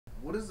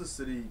What is the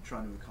city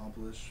trying to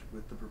accomplish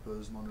with the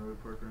proposed Monroe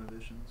Park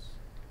renovations?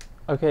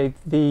 Okay,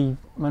 the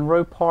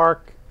Monroe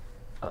Park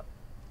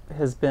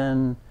has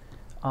been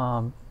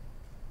kind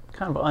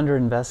of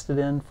underinvested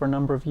in for a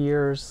number of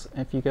years.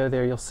 If you go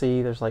there, you'll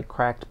see there's like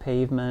cracked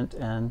pavement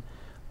and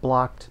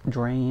blocked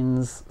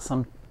drains.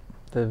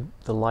 The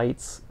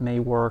lights may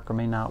work or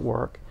may not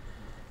work.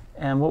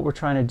 And what we're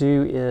trying to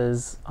do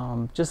is,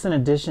 just in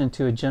addition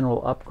to a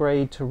general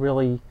upgrade, to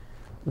really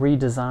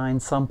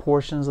redesign some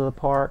portions of the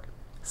park,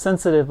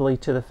 sensitively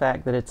to the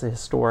fact that it's a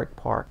historic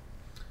park.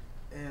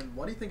 And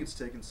why do you think it's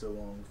taken so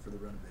long for the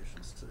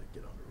renovations to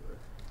get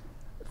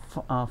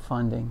underway?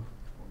 Funding.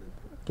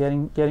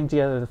 Getting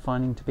together the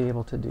funding to be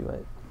able to do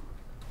it.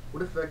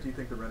 What effect do you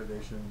think the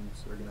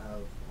renovations are going to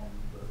have on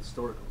the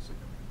historical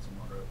significance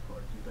of Monroe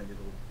Park? Do you think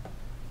it'll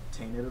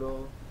taint it at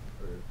all,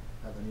 or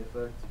have any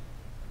effect,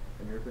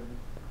 in your opinion?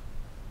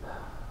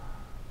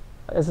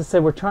 As I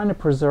said, we're trying to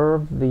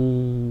preserve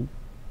the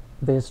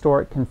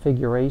historic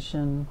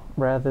configuration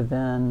rather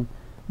than,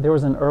 there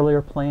was an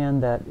earlier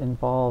plan that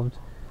involved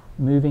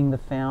moving the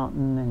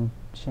fountain and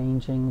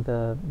changing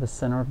the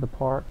center of the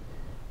park,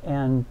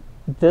 and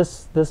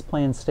this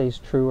plan stays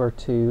truer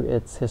to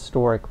its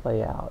historic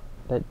layout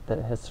that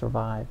has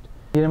survived.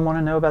 You didn't want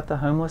to know about the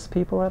homeless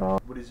people at all?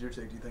 What is your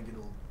take? Do you think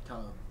it'll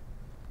kind of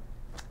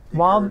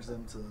encourage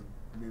them to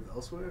move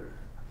elsewhere?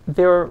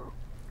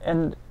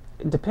 And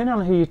depending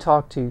on who you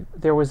talk to,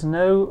 it was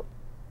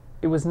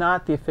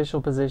not the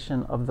official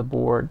position of the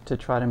board to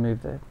try to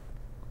move the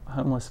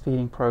homeless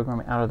feeding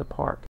program out of the park.